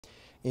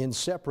In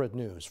separate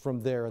news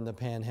from there in the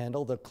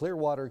Panhandle, the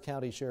Clearwater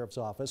County Sheriff's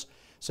Office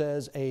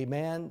says a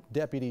man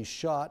deputies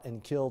shot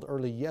and killed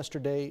early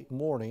yesterday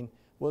morning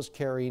was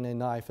carrying a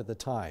knife at the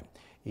time.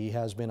 He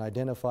has been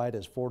identified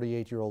as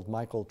 48-year-old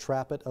Michael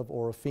Trappett of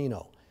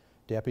Orofino.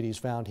 Deputies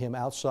found him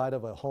outside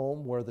of a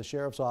home where the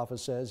sheriff's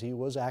office says he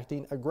was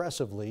acting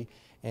aggressively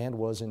and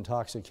was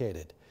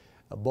intoxicated.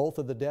 Both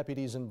of the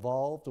deputies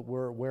involved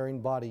were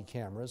wearing body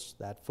cameras.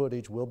 That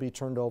footage will be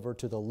turned over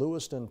to the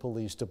Lewiston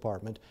Police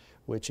Department,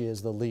 which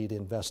is the lead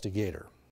investigator.